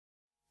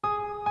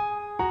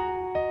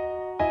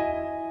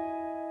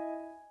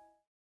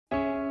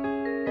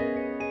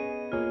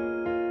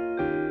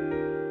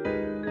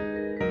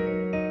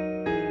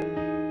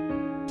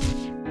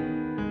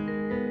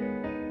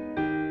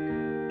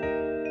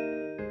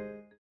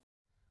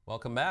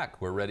Welcome back.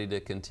 We're ready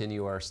to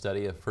continue our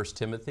study of 1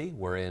 Timothy.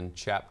 We're in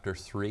chapter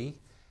 3.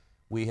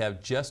 We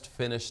have just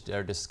finished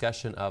our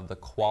discussion of the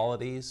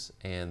qualities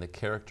and the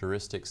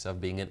characteristics of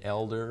being an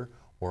elder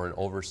or an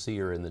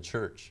overseer in the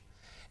church.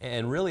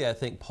 And really, I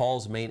think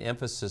Paul's main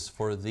emphasis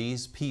for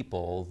these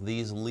people,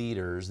 these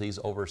leaders, these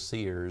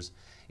overseers,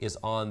 is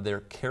on their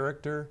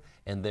character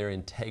and their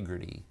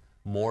integrity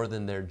more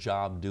than their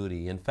job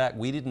duty. In fact,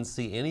 we didn't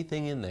see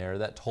anything in there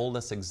that told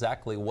us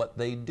exactly what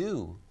they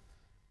do.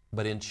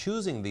 But in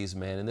choosing these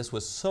men, and this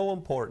was so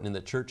important in the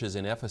churches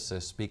in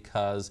Ephesus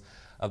because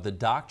of the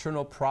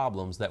doctrinal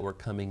problems that were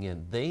coming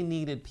in, they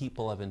needed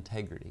people of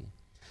integrity.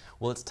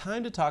 Well, it's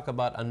time to talk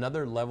about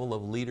another level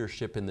of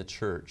leadership in the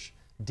church,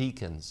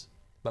 deacons.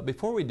 But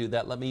before we do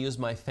that, let me use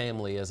my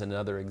family as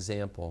another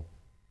example.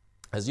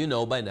 As you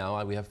know by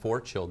now, we have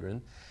 4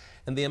 children.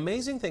 And the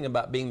amazing thing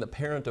about being the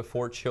parent of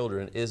 4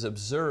 children is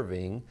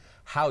observing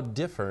how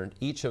different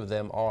each of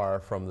them are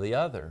from the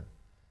other.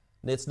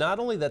 And it's not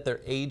only that their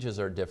ages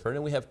are different,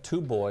 and we have 2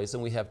 boys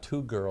and we have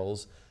 2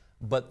 girls,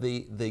 but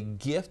the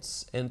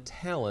gifts and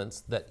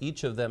talents that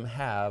each of them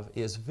have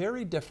is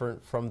very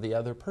different from the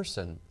other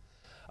person.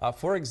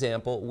 For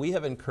example, we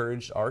have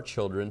encouraged our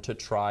children to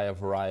try a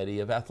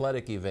variety of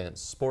athletic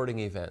events, sporting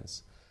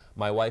events.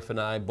 My wife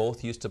and I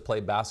both used to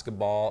play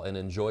basketball and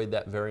enjoyed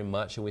that very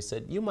much, and we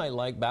said, you might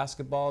like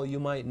basketball, you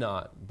might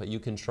not, but you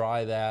can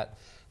try that.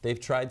 They've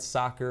tried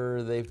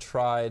soccer, they've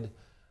tried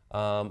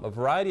a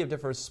variety of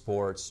different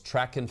sports,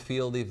 track and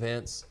field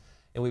events,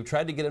 and we've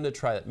tried to get them to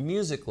try it.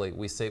 Musically,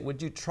 we say,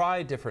 would you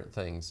try different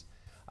things?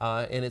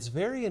 And it's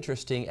very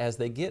interesting as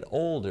they get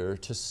older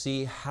to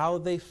see how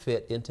they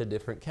fit into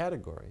different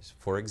categories.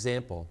 For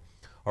example,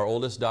 our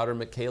oldest daughter,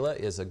 Michaela,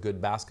 is a good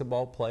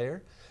basketball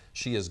player.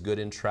 She is good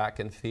in track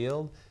and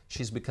field.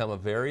 She's become a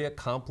very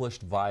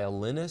accomplished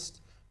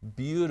violinist,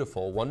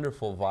 beautiful,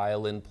 wonderful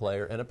violin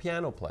player, and a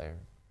piano player.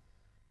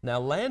 Now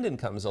Landon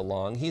comes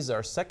along. He's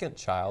our second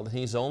child.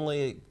 He's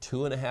only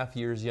 2.5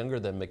 years younger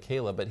than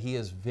Michaela, but he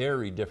is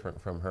very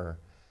different from her.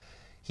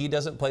 He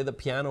doesn't play the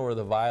piano or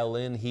the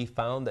violin. He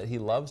found that he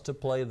loves to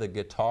play the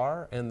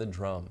guitar and the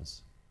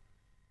drums.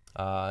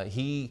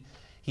 He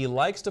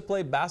likes to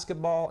play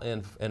basketball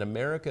and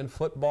American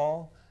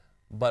football,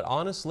 but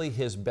honestly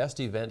his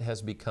best event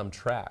has become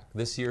track.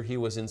 This year he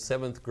was in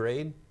 7th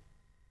grade.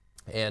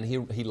 And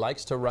he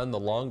likes to run the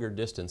longer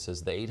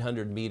distances, the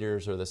 800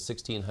 meters or the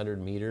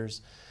 1600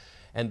 meters.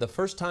 And the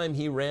first time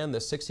he ran the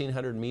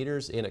 1600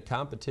 meters in a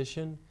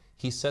competition,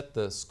 he set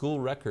the school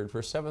record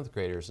for 7th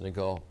graders. And they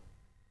go,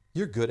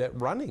 you're good at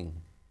running.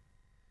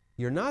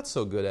 You're not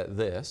so good at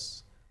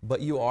this,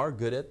 but you are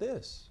good at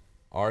this.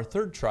 Our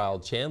third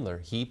child, Chandler,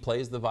 he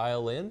plays the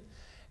violin.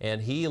 And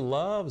he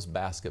loves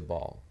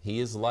basketball.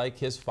 He is like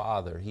his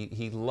father.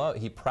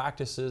 He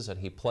practices and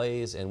he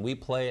plays, and we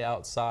play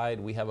outside.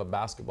 We have a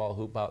basketball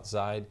hoop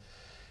outside.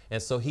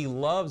 And so he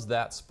loves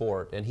that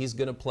sport, and he's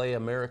going to play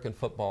American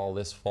football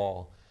this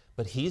fall.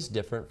 But he's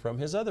different from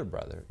his other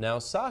brother. Now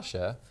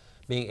Sasha,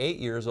 being 8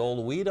 years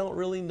old, we don't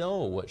really know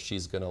what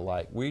she's going to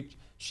like. We've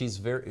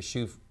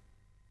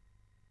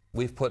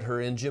put her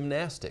in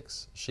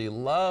gymnastics. She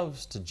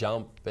loves to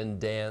jump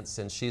and dance,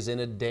 and she's in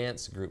a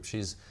dance group.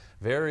 She's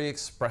very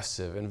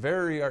expressive and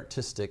very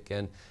artistic,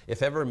 and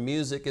if ever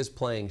music is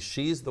playing,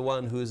 she's the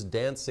one who's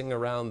dancing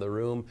around the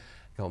room.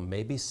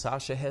 Maybe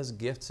Sasha has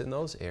gifts in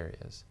those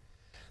areas.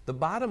 The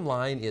bottom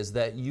line is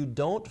that you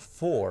don't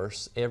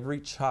force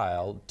every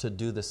child to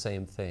do the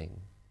same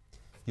thing.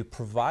 You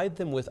provide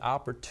them with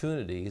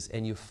opportunities,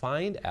 and you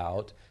find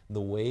out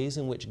the ways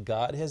in which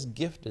God has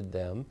gifted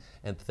them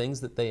and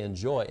things that they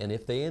enjoy, and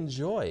if they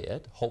enjoy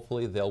it,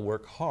 hopefully they'll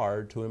work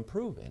hard to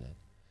improve in it.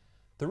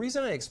 The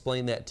reason I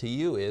explain that to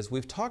you is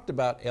we've talked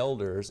about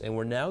elders, and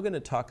we're now going to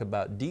talk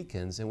about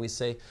deacons, and we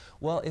say,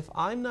 well, if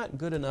I'm not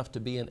good enough to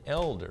be an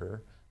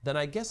elder, then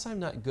I guess I'm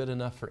not good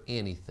enough for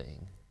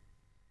anything.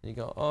 And you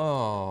go,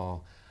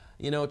 oh,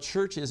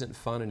 church isn't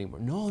fun anymore.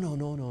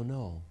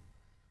 No.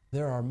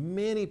 There are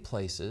many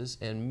places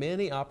and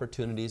many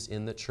opportunities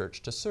in the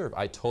church to serve.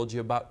 I told you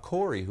about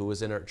Corey, who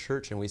was in our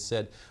church, and we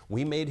said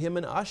we made him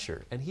an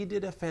usher, and he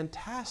did a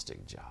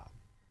fantastic job.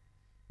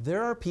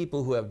 There are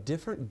people who have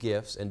different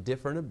gifts and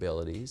different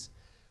abilities,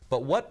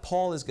 but what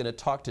Paul is going to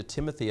talk to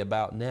Timothy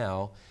about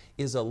now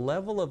is a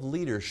level of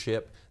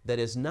leadership that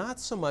is not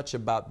so much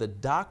about the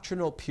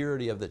doctrinal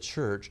purity of the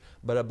church,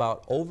 but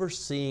about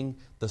overseeing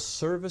the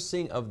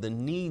servicing of the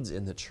needs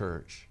in the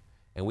church.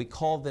 And we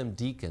call them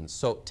deacons.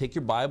 So take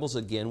your Bibles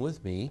again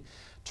with me,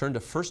 turn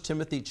to 1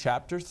 Timothy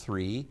chapter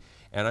 3,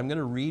 and I'm going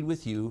to read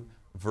with you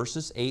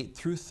verses 8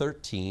 through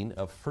 13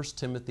 of 1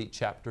 Timothy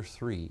chapter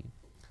 3.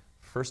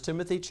 1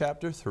 Timothy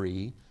chapter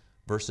 3,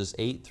 verses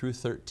 8 through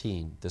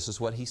 13. This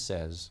is what he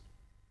says.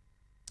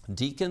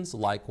 Deacons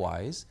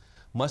likewise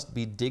must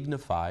be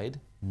dignified,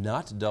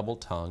 not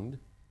double-tongued,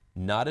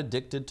 not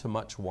addicted to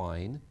much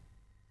wine,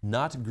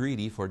 not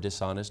greedy for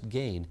dishonest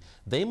gain.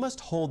 They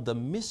must hold the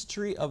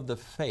mystery of the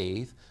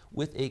faith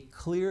with a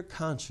clear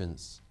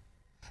conscience.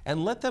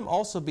 And let them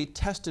also be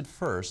tested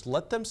first.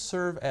 Let them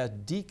serve as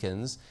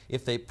deacons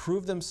if they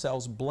prove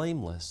themselves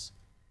blameless.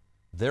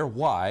 Their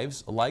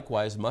wives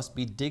likewise must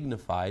be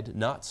dignified,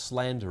 not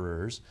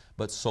slanderers,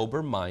 but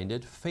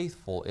sober-minded,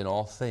 faithful in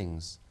all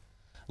things.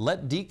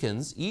 Let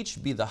deacons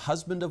each be the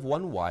husband of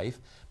one wife,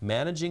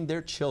 managing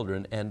their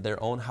children and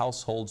their own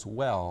households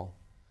well.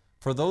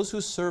 For those who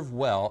serve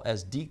well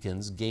as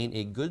deacons gain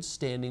a good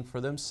standing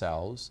for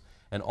themselves,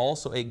 and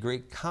also a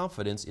great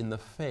confidence in the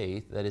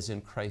faith that is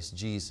in Christ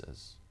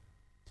Jesus.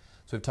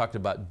 So we've talked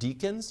about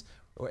deacons,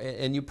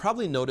 and you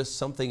probably noticed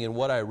something in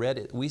what I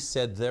read. We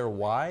said their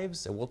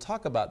wives, and we'll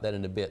talk about that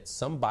in a bit.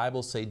 Some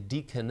Bibles say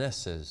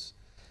deaconesses,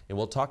 and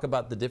we'll talk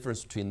about the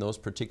difference between those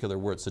particular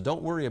words. So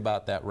don't worry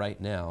about that right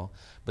now.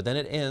 But then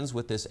it ends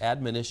with this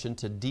admonition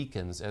to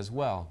deacons as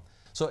well.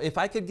 So if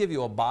I could give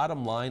you a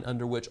bottom line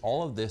under which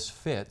all of this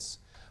fits,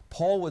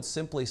 Paul would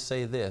simply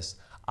say this: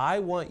 I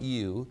want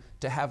you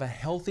to have a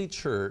healthy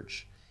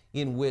church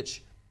in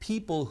which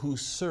people who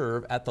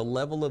serve at the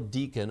level of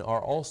deacon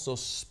are also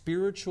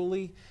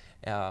spiritually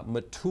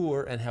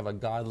mature and have a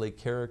godly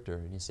character.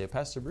 And you say,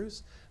 Pastor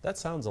Bruce, that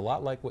sounds a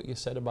lot like what you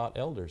said about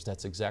elders.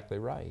 That's exactly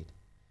right.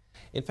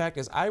 In fact,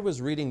 as I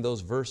was reading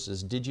those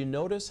verses, did you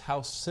notice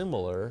how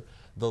similar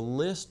the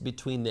list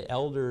between the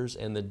elders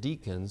and the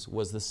deacons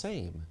was the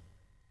same?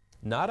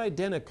 Not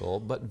identical,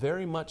 but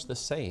very much the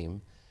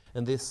same.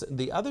 And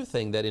the other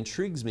thing that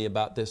intrigues me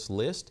about this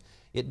list,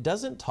 it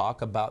doesn't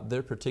talk about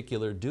their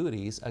particular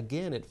duties.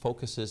 Again, it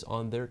focuses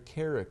on their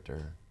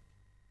character.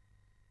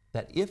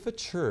 That if a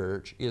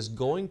church is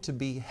going to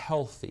be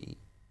healthy,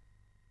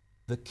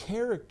 the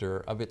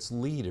character of its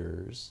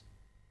leaders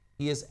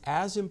is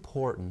as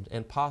important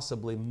and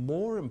possibly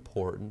more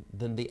important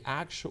than the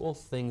actual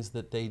things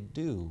that they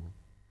do.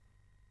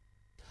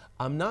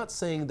 I'm not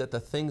saying that the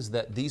things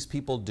that these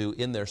people do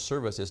in their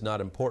service is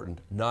not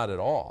important, not at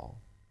all.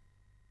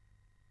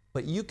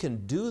 But you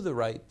can do the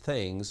right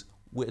things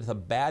with a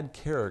bad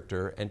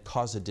character and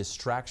cause a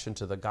distraction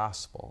to the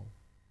gospel.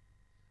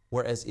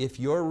 Whereas if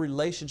your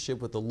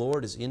relationship with the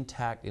Lord is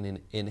intact and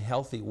in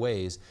healthy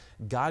ways,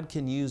 God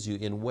can use you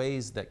in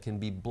ways that can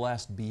be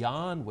blessed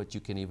beyond what you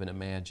can even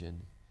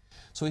imagine.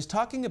 So he's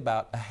talking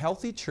about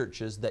healthy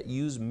churches that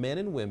use men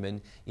and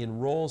women in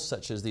roles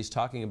such as these,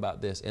 talking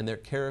about this, and their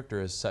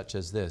character is such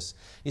as this.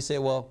 You say,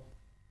 well,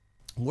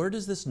 where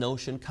does this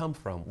notion come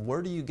from?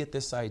 Where do you get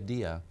this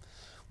idea?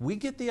 We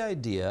get the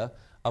idea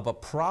of a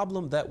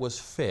problem that was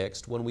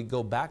fixed when we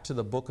go back to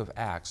the book of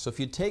Acts. So if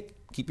you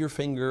keep your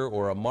finger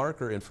or a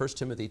marker in 1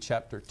 Timothy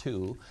chapter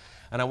 2,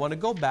 and I want to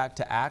go back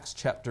to Acts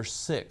chapter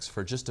 6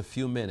 for just a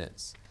few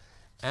minutes.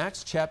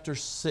 Acts chapter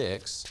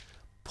 6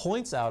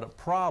 points out a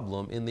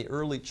problem in the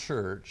early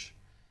church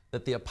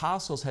that the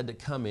apostles had to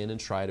come in and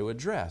try to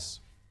address.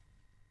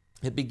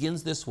 It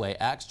begins this way,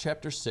 Acts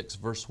chapter 6,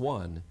 verse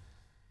 1.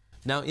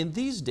 Now in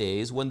these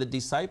days, when the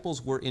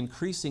disciples were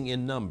increasing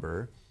in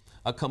number,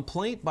 a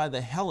complaint by the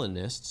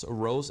Hellenists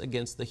arose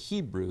against the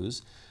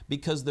Hebrews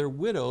because their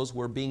widows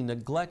were being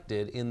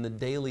neglected in the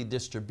daily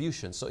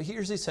distribution. So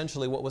here's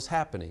essentially what was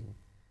happening.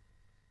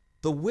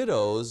 The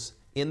widows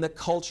in the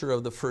culture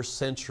of the first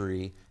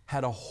century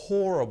had a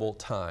horrible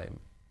time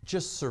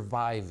just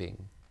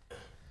surviving.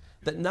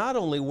 That not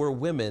only were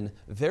women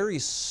very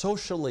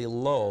socially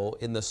low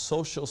in the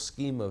social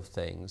scheme of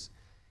things,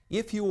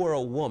 if you were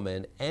a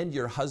woman and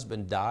your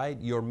husband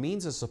died, your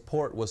means of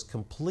support was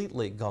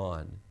completely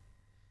gone.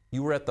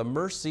 You were at the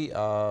mercy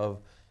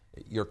of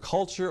your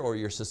culture or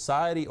your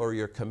society or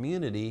your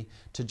community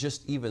to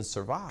just even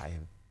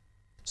survive.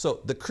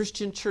 So the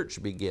Christian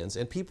church begins,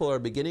 and people are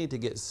beginning to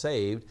get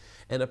saved,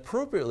 and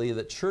appropriately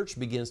the church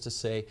begins to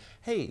say,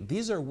 hey,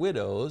 these are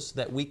widows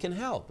that we can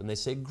help. And they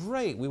say,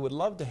 great, we would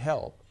love to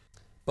help.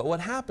 But what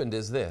happened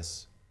is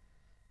this.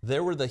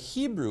 There were the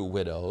Hebrew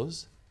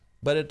widows,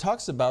 but it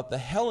talks about the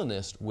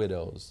Hellenist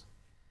widows.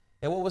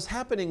 And what was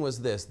happening was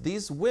this: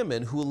 these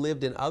women who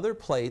lived in other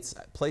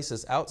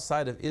places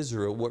outside of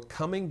Israel were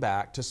coming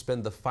back to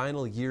spend the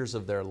final years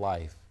of their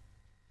life.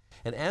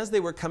 And as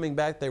they were coming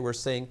back, they were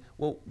saying,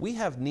 well, we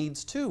have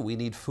needs too. We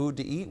need food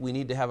to eat. We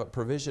need to have a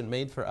provision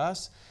made for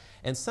us.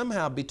 And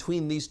somehow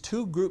between these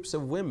two groups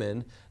of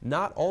women,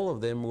 not all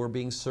of them were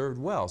being served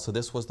well. So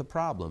this was the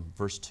problem.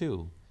 Verse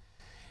 2.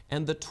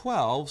 And the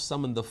 12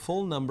 summoned the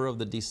full number of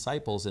the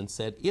disciples and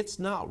said, it's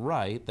not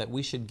right that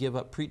we should give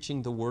up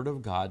preaching the word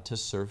of God to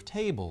serve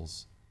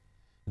tables.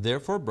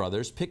 Therefore,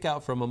 brothers, pick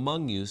out from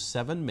among you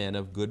 7 men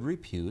of good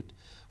repute,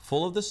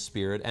 full of the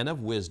Spirit and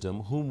of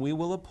wisdom, whom we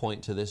will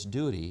appoint to this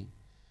duty.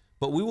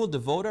 But we will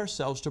devote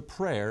ourselves to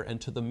prayer and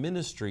to the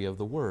ministry of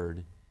the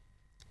word.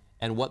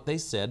 And what they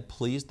said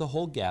pleased the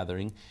whole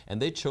gathering,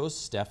 and they chose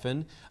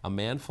Stephen, a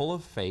man full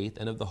of faith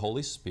and of the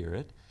Holy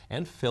Spirit,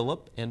 and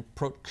Philip, and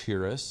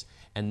Prochorus,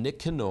 and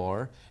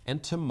Nicanor,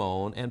 and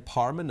Timon, and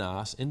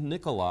Parmenas, and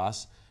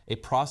Nicholas, a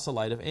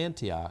proselyte of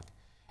Antioch.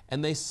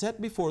 And they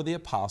set before the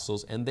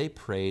apostles, and they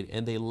prayed,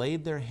 and they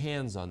laid their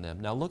hands on them.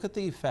 Now look at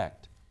the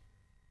effect.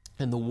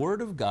 And the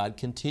word of God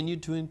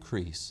continued to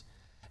increase,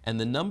 and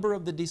the number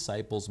of the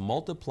disciples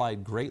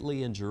multiplied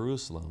greatly in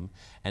Jerusalem,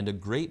 and a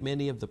great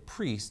many of the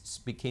priests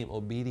became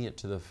obedient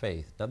to the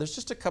faith. Now there's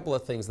just a couple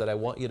of things that I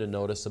want you to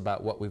notice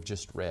about what we've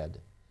just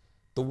read.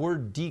 The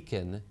word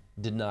deacon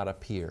did not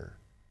appear.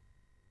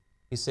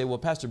 You say, well,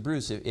 Pastor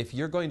Bruce, if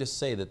you're going to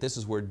say that this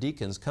is where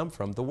deacons come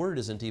from, the word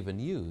isn't even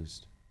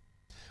used.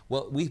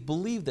 Well, we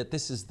believe that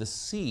this is the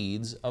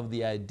seeds of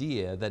the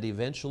idea that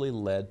eventually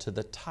led to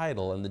the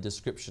title and the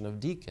description of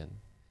deacon.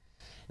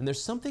 And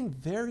there's something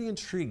very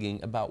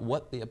intriguing about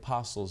what the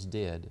apostles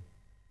did.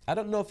 I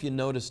don't know if you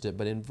noticed it,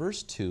 but in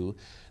verse 2,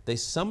 they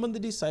summoned the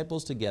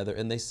disciples together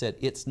and they said,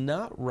 it's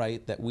not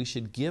right that we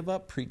should give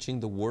up preaching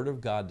the word of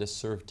God to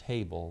serve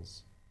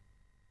tables.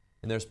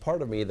 And there's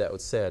part of me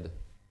that said,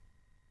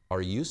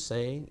 are you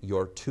saying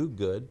you're too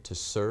good to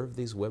serve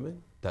these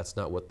women? That's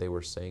not what they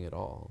were saying at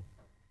all.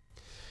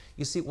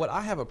 You see, what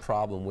I have a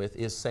problem with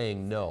is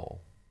saying no.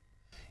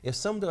 If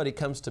somebody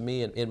comes to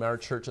me in our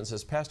church and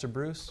says, Pastor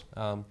Bruce,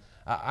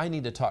 I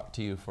need to talk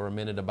to you for a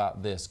minute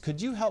about this.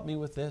 Could you help me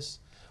with this?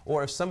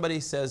 Or if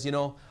somebody says, you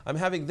know, I'm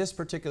having this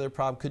particular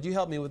problem, could you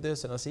help me with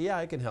this? And I'll say, yeah,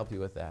 I can help you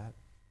with that.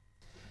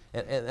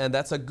 And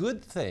that's a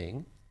good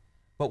thing.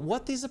 But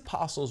what these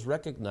apostles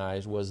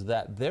recognized was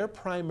that their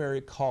primary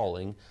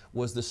calling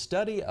was the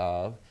study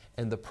of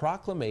and the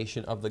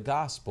proclamation of the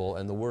gospel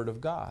and the word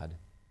of God.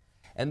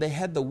 And they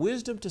had the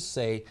wisdom to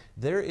say,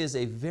 there is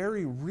a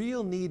very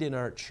real need in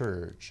our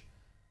church,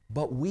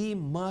 but we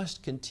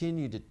must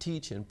continue to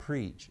teach and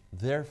preach.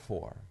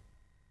 Therefore,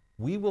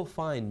 we will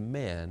find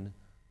men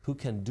who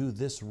can do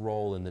this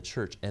role in the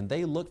church. And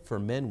they looked for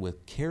men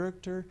with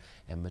character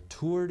and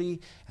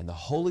maturity, and the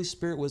Holy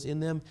Spirit was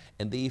in them.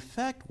 And the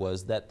effect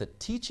was that the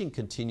teaching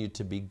continued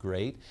to be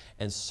great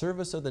and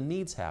service of the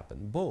needs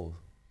happened, both.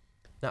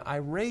 Now, I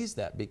raise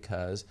that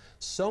because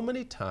so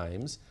many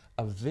times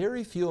a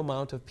very few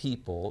amount of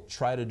people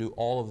try to do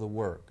all of the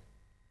work.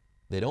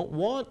 They don't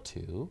want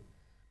to,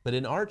 but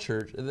in our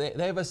church, they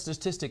have a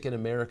statistic in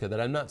America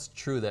that I'm not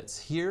true that's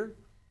here.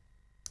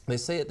 They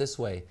say it this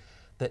way,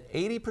 that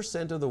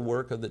 80% of the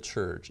work of the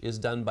church is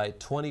done by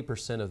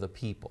 20% of the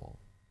people.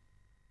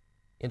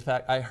 In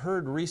fact, I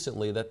heard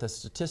recently that the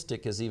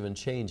statistic is even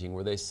changing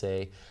where they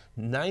say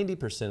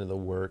 90% of the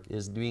work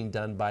is being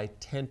done by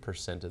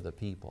 10% of the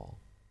people.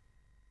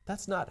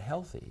 That's not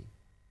healthy.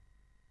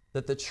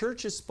 That the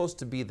church is supposed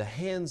to be the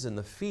hands and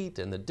the feet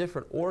and the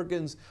different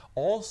organs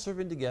all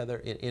serving together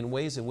in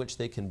ways in which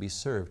they can be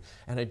served.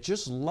 And I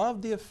just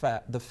love the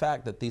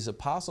fact that these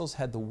apostles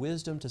had the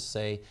wisdom to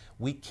say,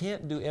 we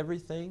can't do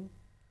everything.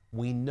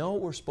 We know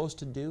what we're supposed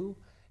to do,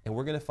 and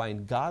we're going to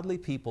find godly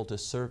people to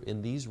serve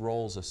in these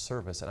roles of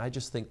service. And I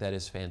just think that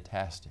is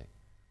fantastic.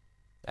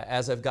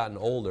 As I've gotten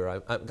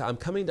older, I'm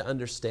coming to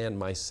understand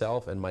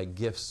myself and my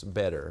gifts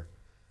better.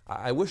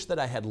 I wish that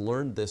I had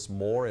learned this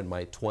more in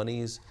my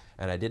 20s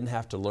and I didn't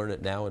have to learn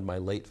it now in my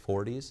late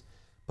 40s.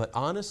 But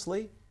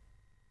honestly,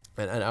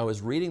 and I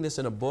was reading this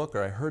in a book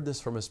or I heard this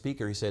from a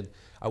speaker, he said,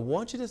 I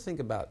want you to think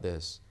about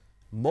this.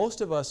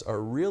 Most of us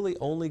are really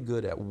only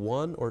good at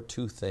one or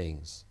two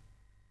things,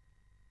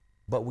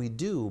 but we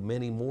do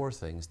many more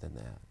things than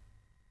that.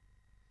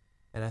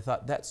 And I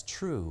thought, that's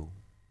true.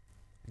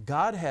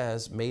 God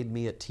has made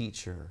me a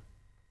teacher.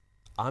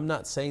 I'm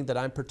not saying that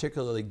I'm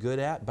particularly good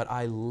at, but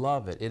I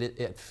love it.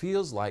 It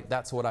feels like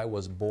that's what I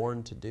was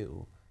born to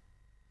do.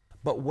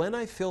 But when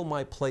I fill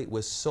my plate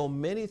with so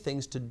many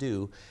things to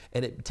do,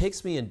 and it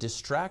takes me in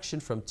distraction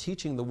from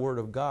teaching the Word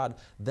of God,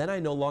 then I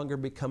no longer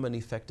become an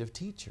effective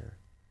teacher.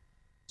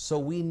 So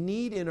we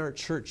need in our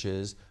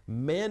churches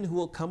men who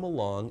will come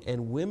along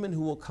and women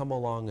who will come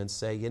along and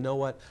say, you know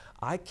what,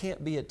 I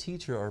can't be a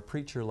teacher or a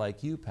preacher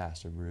like you,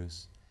 Pastor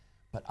Bruce,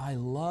 but I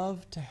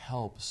love to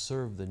help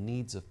serve the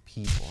needs of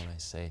people. And I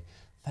say,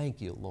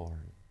 thank you,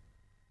 Lord,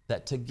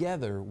 that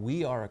together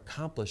we are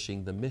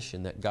accomplishing the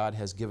mission that God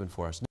has given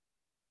for us.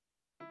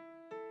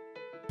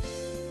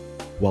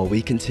 While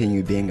we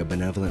continue being a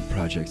benevolent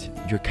project,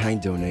 your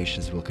kind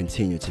donations will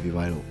continue to be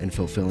vital in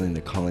fulfilling the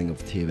calling of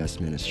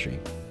TVS ministry.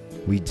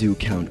 We do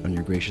count on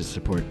your gracious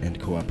support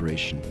and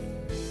cooperation.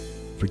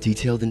 For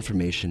detailed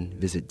information,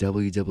 visit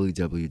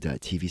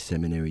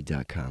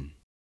www.tvseminary.com.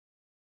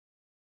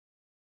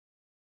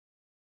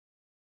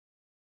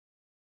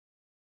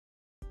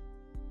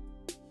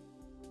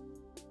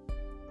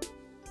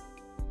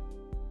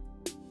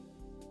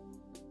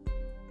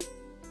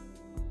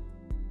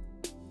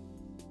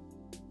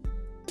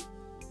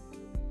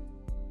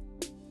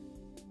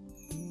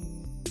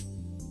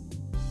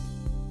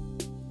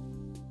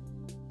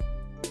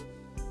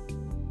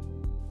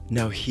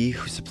 Now he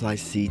who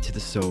supplies seed to the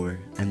sower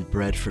and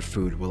bread for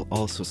food will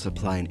also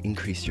supply and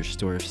increase your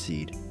store of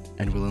seed,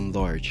 and will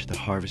enlarge the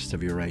harvest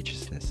of your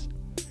righteousness.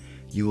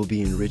 You will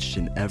be enriched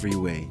in every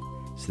way,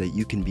 so that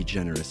you can be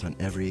generous on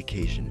every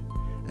occasion,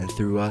 and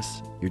through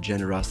us, your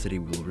generosity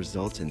will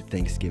result in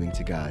thanksgiving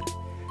to God.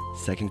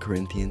 2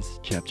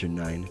 Corinthians chapter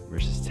 9,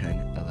 verses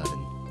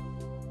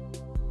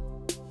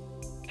 10-11.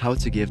 How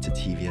to give to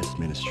TVS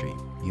Ministry.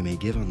 You may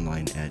give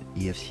online at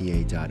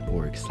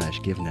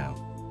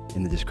efca.org/givenow.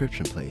 In the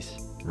description place,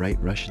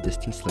 write Russia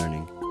Distance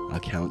Learning,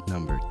 account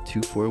number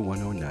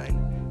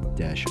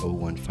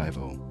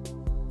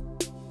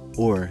 24109-0150.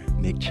 Or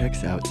make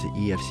checks out to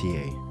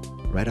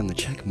EFCA. Write on the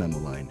check memo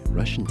line,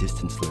 Russian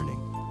Distance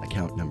Learning,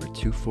 account number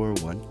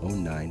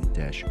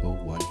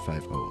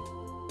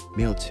 24109-0150.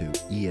 Mailed to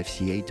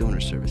EFCA Donor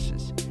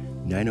Services,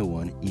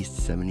 901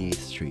 East 78th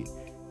Street,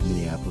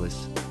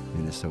 Minneapolis,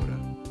 Minnesota,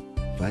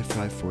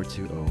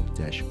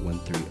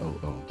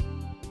 55420-1300.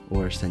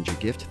 Or send your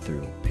gift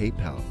through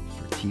PayPal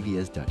for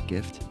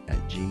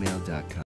tvs.gift@gmail.com.